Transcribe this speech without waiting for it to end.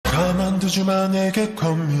가만두지마 내게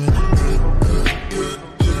come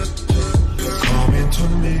to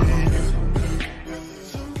me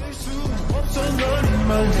숨길 수 없어 넌 in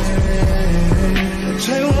my head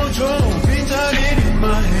채워줘 빈자리를 in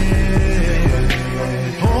my head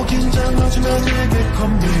긴장하지마 내게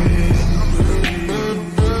come to me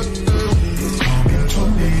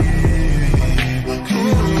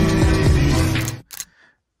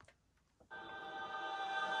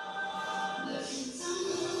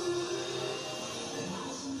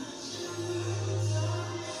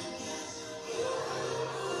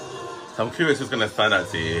I'm curious who's going to stand out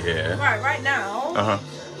to you here. Right now,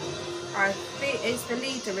 I think it's the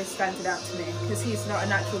leader is standing out to me because he's not a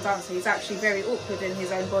natural dancer. He's actually very awkward in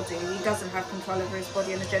his own body. He doesn't have control over his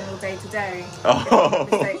body in the general day-to-day.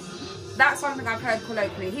 That's something I've heard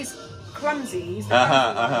colloquially. He's clumsy. He's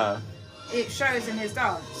It shows in his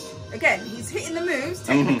dance. Again, he's hitting the moves,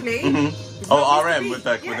 technically. RM with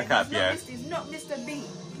the cap, He's not Mr. B.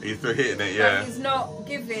 He's still hitting it, yeah. But he's not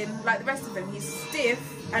giving like the rest of them. He's stiff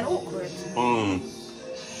and awkward.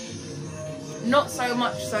 Not so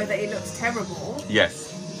much so that he looks terrible. Yes.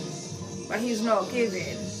 But he's not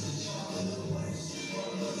giving.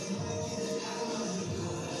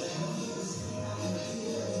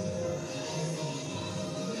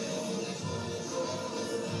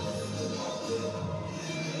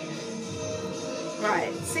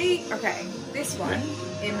 Right, see, okay, this one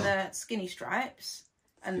in the skinny stripes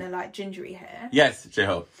and the like gingery hair. Yes,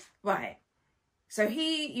 J-Hope. Right. So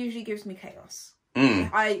he usually gives me chaos.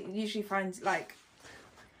 I usually find like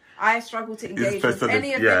I struggle to engage with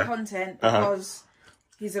any of their content because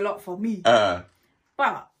he's a lot for me.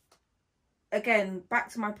 But again, back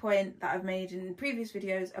to my point that I've made in previous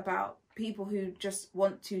videos about people who just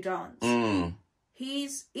want to dance.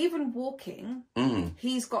 He's even walking,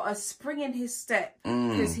 he's got a spring in his step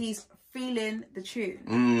because he's feeling the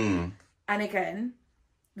tune. And again,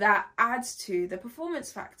 that adds to the performance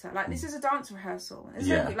factor. Like, this is a dance rehearsal.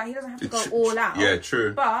 Like, he doesn't have to go all out. Yeah,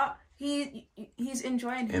 true. But he's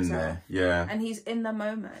enjoying himself. In there, yeah. And he's in the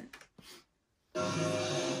moment.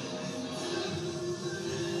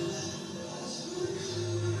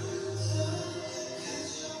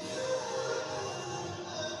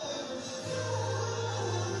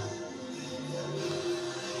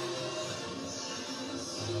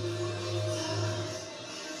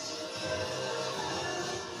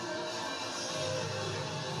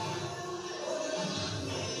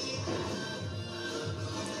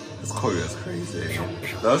 Choreo's crazy.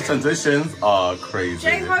 Those transitions are crazy.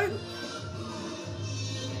 J-Hope.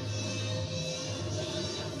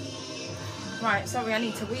 Right, sorry, I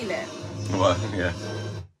need to wheel it. What? Yeah.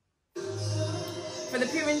 For the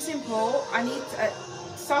pure and simple, I need to,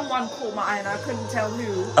 someone caught my eye and I couldn't tell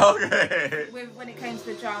who. Okay. When it came to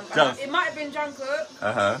the jump. Just. It might have been Jungkook.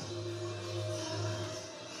 But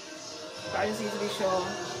I just need to be sure.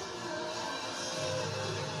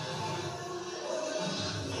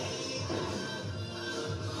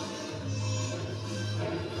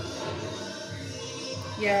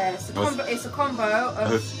 Yeah, it's a combo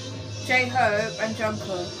of J-Hope and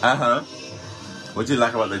Jungkook. What do you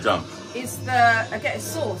like about the jump? It's it's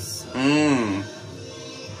sauce.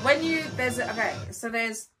 When you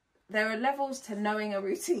there are levels to knowing a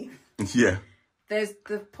routine. Yeah. There's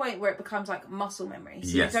the point where it becomes like muscle memory.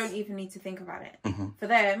 So yes. You don't even need to think about it. For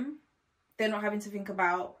them, they're not having to think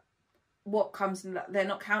about what comes in, they're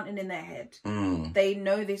not counting in their head. They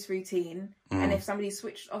know this routine, and if somebody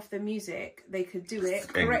switched off the music, they could do it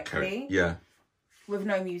correctly. Yeah. With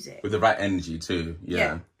no music. With the right energy too.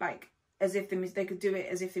 Yeah. Like as if they could do it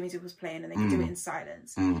as if the music was playing, and they could do it in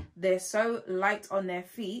silence. They're so light on their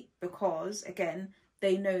feet because again,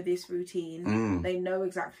 they know this routine. They know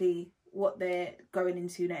exactly what they're going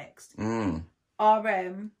into next.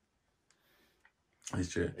 RM it's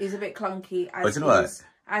true. Is a bit clunky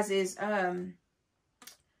as is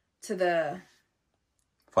to the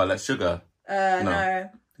Violet Sugar. No.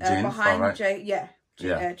 Jin, behind right?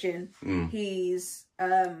 Jin. He's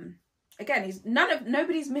again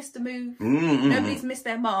nobody's missed the move. Nobody's missed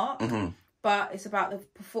their mark. But it's about the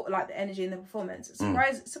energy in the performance.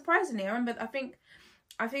 Surprisingly, I remember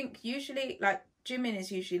I think usually like Jimin is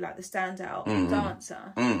usually like the standout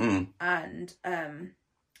dancer. And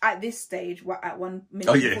at this stage, at 1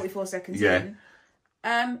 minute and 44 seconds in,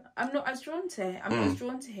 I'm not as drawn to him. I'm not as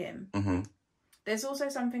drawn to him. There's also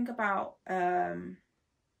something about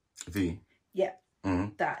V. Yeah,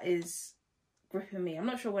 that is gripping me. I'm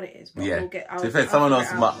not sure what it is, but we'll get. Someone else,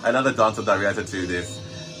 another dancer that reacted to this,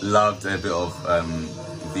 loved a bit of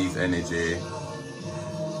V's energy.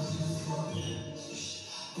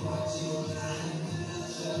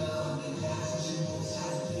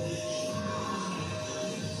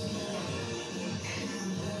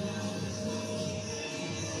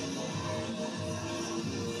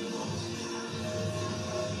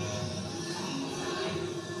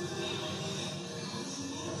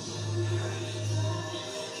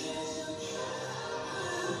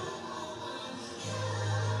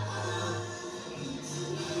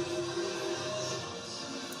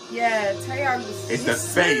 Taeyang. It's the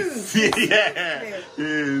face. Yeah. It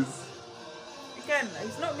is. Again,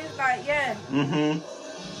 it's not really like, yeah.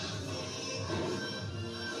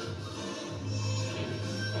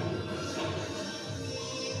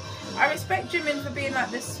 I respect Jimin for being like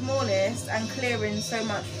the smallest and clearing so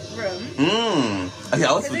much room. Okay,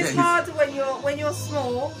 I was because it's hard when you're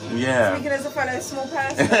small. Yeah. Speaking as a fellow small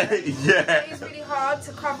person. Yeah. It's really hard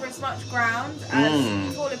to cover as much ground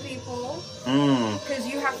as taller people. Because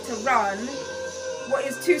you have to run. What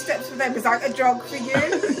is 2 steps for them is like a jog for you.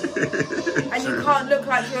 And you can't look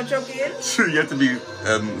like you're jogging. True, you have to be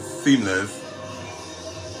seamless.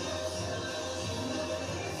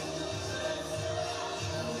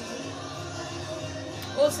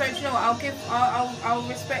 Also, do you know what? I'll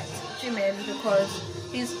respect Jimin because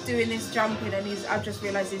he's doing this jumping and I've just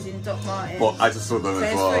realised he's in Doc Martens. Well, I just saw them so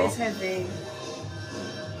as well. It's heavy.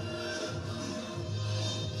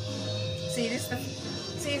 See, it's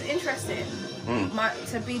interesting.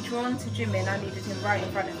 To be drawn to Jimin, I needed him right in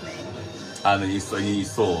front of me. And then you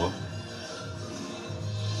saw.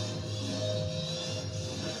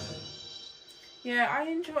 Yeah, I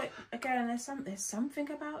enjoy. Again, there's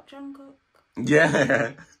something about Jungkook.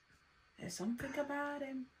 Yeah. There's something about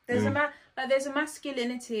him. There's there's a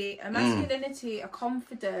masculinity, a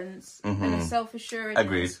confidence, and a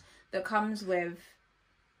self-assurance that comes with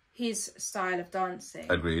his style of dancing.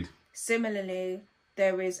 Agreed. Similarly,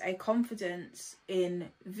 there is a confidence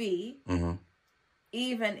in V,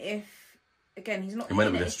 even if, again, he's not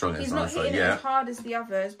hitting it as hard as the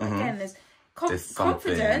others, but again, there's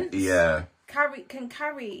confidence. Yeah. Can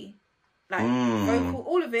carry. Like vocal,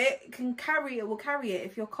 all of it will carry it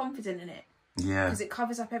if you're confident in it. Yeah. Because it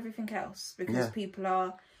covers up everything else. Because people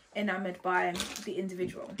are enamoured by the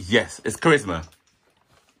individual. Yes, it's charisma.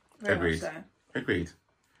 Very Agreed. much so. Agreed.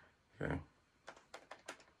 Okay.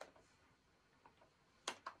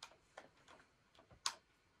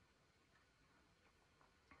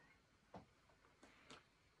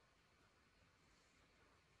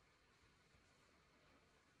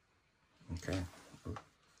 Okay.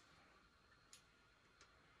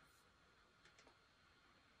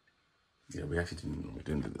 Yeah, we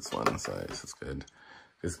didn't do this one, so it's just good.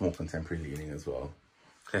 It's more contemporary leaning as well.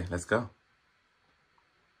 Okay, let's go.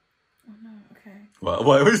 Oh no, okay. What?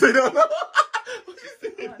 Why would you say no? No,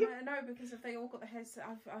 no, because if they all got the hair,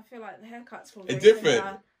 I feel like the haircuts were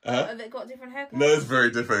different. They've got different haircuts. No, it's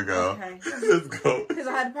very different, girl. Okay. Let's go. Because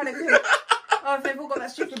I had a panic. Oh, if they've all got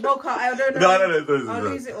that stupid bowl cut, I don't know. No. I'll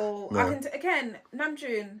lose it all. No. I can again,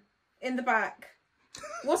 Namjoon in the back.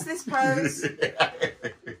 What's this pose?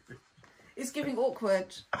 It's giving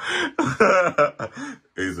awkward. It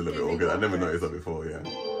is a little bit awkward. I never noticed that before, yeah.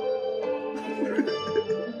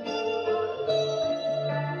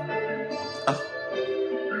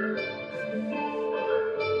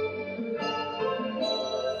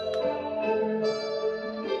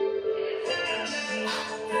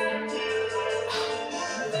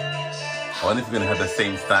 I wonder if we're going to have the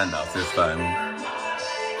same standouts this time.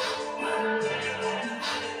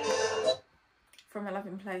 From A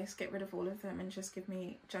Loving Place, get rid of all of them and just give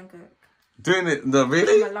me Jungkook. Doing it? No,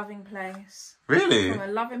 really? From A Loving Place. Really? From A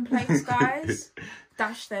Loving Place, guys.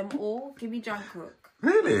 Dash them all. Give me Jungkook.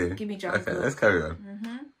 Really? Give me Jungkook. Okay, let's carry on.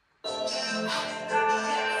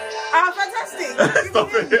 Ah, fantastic! Stop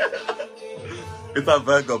it. It's that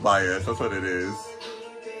Virgo bias, that's what it is.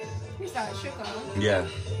 Who's that? Sugar? Yeah.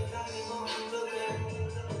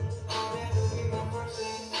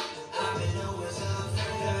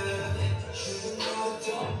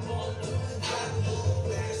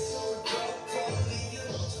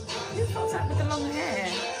 What's that with the long hair?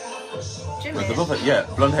 Jimin? Yeah,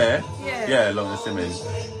 blonde hair. Yeah. Yeah, long as Jimin.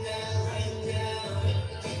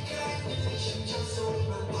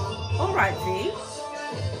 Alright, V.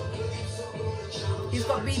 He's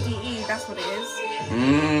got BDE, that's what it is.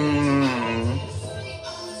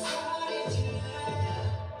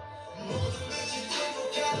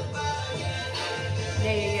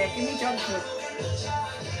 Yeah. Give me Jungkook.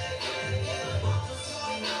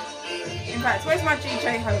 In fact, where's my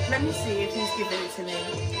J-Hope? Let me see if he's giving it to me.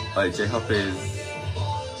 Oh, J-Hope is...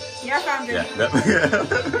 Yeah, I found him. Yeah.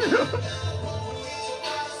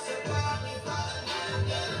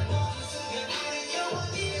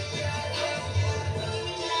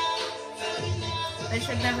 They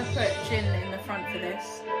should never put Jin in the front for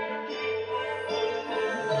this.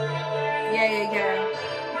 Yeah.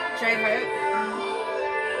 J-Hope.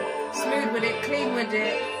 Smooth with it, clean with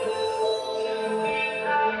it.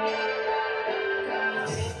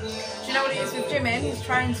 Do you know what it is with Jimin? He's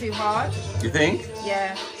trying too hard. You think?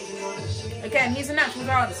 Yeah. Again, he's a natural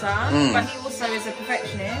dancer, but he also is a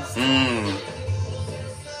perfectionist.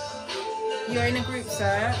 you're in a group,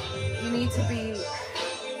 sir, you need to be...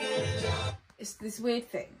 It's this weird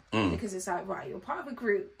thing. Because it's like, right, you're part of a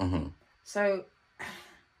group. So...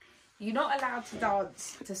 You're not allowed to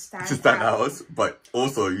dance to stand out. But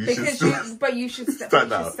also you should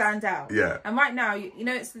stand out. Yeah. And right now, you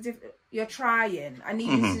know, it's you're trying. I need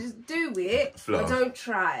you to just do it, but don't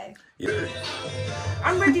try. Yeah.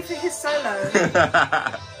 I'm ready for his solo.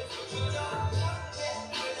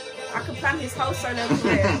 I could plan his whole solo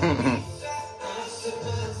career.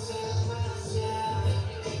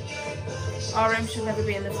 RM should never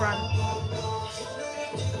be in the front.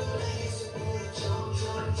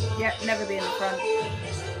 Yep, never be in the front.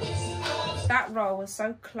 That role was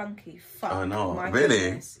so clunky. Fuck. Oh no, my really?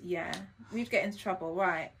 Goodness. Yeah, we'd get into trouble,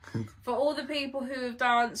 right? For all the people who have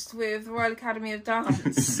danced with the Royal Academy of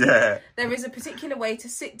Dance, yeah, there is a particular way to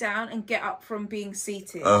sit down and get up from being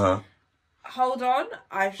seated. Hold on,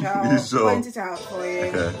 I shall point it out for you.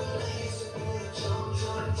 Okay.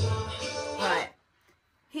 Right.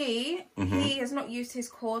 He has not used his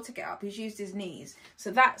core to get up. He's used his knees,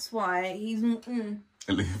 so that's why he's.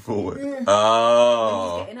 Lean forward. When he's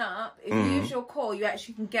getting up, if you use your core, you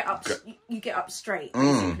actually can get up. You get up straight,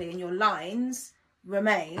 basically, and your lines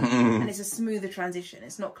remain, and it's a smoother transition.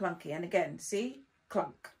 It's not clunky. And again, see,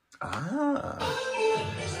 clunk.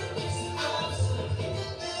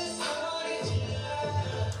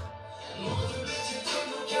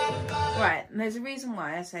 Right, and there's a reason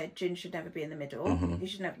why I said Jin should never be in the middle. He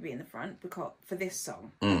should never be in the front because for this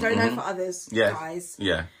song. I don't know for others, guys.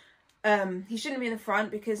 Yeah. He shouldn't be in the front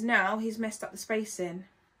because now he's messed up the spacing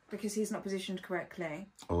because he's not positioned correctly.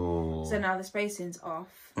 Oh. So now the spacing's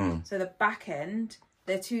off. So the back end,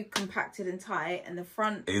 they're too compacted and tight, and the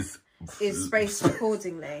front is spaced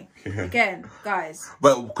accordingly. Again, guys.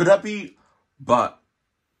 But could that be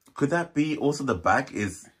also the back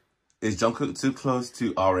is Jungkook too close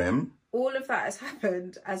to RM? All of that has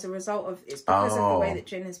happened as a result of it's because of the way that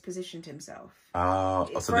Jin has positioned himself.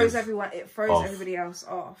 It throws everybody else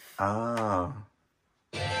off. Yeah.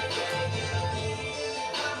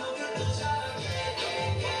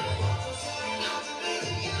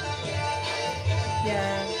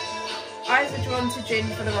 Eyes are drawn to Jin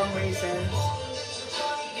for the wrong reasons.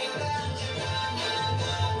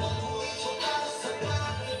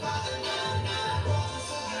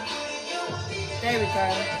 There we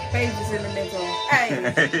go. Baby's in the middle.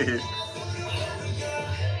 Hey.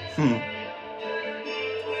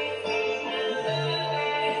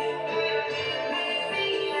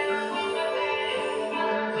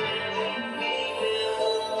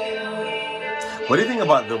 What do you think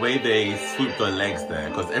about the way they swooped on legs there?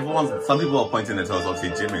 Because some people are pointing their toes,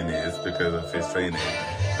 obviously Jimin is because of his training.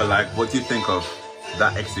 But like, what do you think of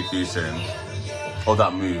that execution or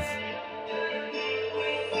that move?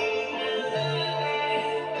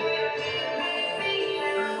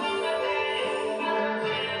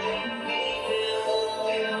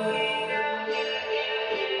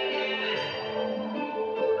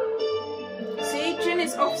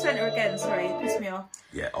 Off center again, sorry, it pissed me off.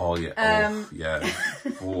 Yeah, oh yeah, yeah.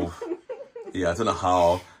 Yeah, I don't know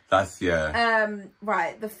how, that's,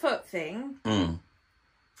 right, the foot thing.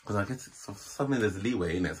 Because I guess suddenly there's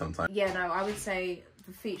leeway in it sometimes. Yeah, no, I would say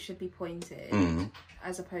the feet should be pointed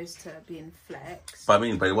as opposed to being flexed. But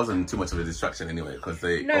it wasn't too much of a distraction anyway, because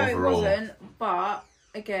they it wasn't, but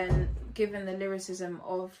again, given the lyricism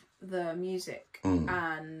of the music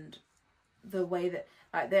and the way that,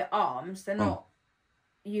 like, their arms, they're not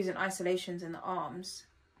using isolations in the arms,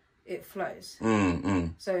 it flows.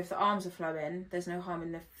 So if the arms are flowing, there's no harm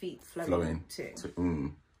in the feet flowing too.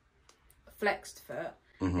 Flexed foot,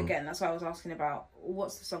 again, that's why I was asking about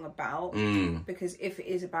what's the song about, because if it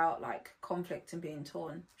is about like conflict and being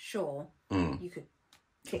torn, sure, you could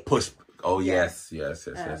kick. Push. Oh yes.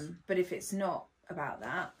 But if it's not about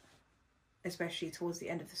that, especially towards the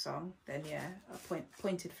end of the song, then yeah, a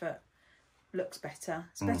pointed foot looks better.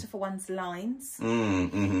 It's better for one's lines.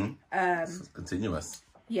 It's continuous.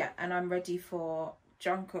 Yeah, and I'm ready for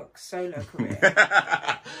Jungkook's solo career.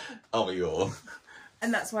 Oh, you're.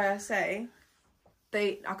 And that's why I say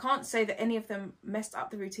I can't say that any of them messed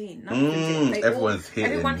up the routine. None of them did.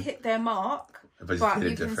 Everyone hit their mark, but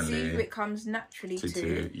you can see who it comes naturally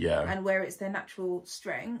to, and where it's their natural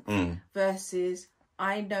strength versus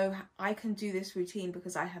I know I can do this routine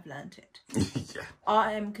because I have learned it.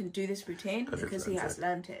 RM can do this routine because he has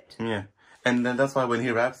learned it. Yeah. And then that's why when he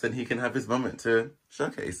raps, then he can have his moment to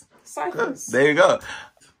showcase. Cyphers. There you go.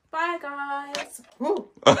 Bye, guys.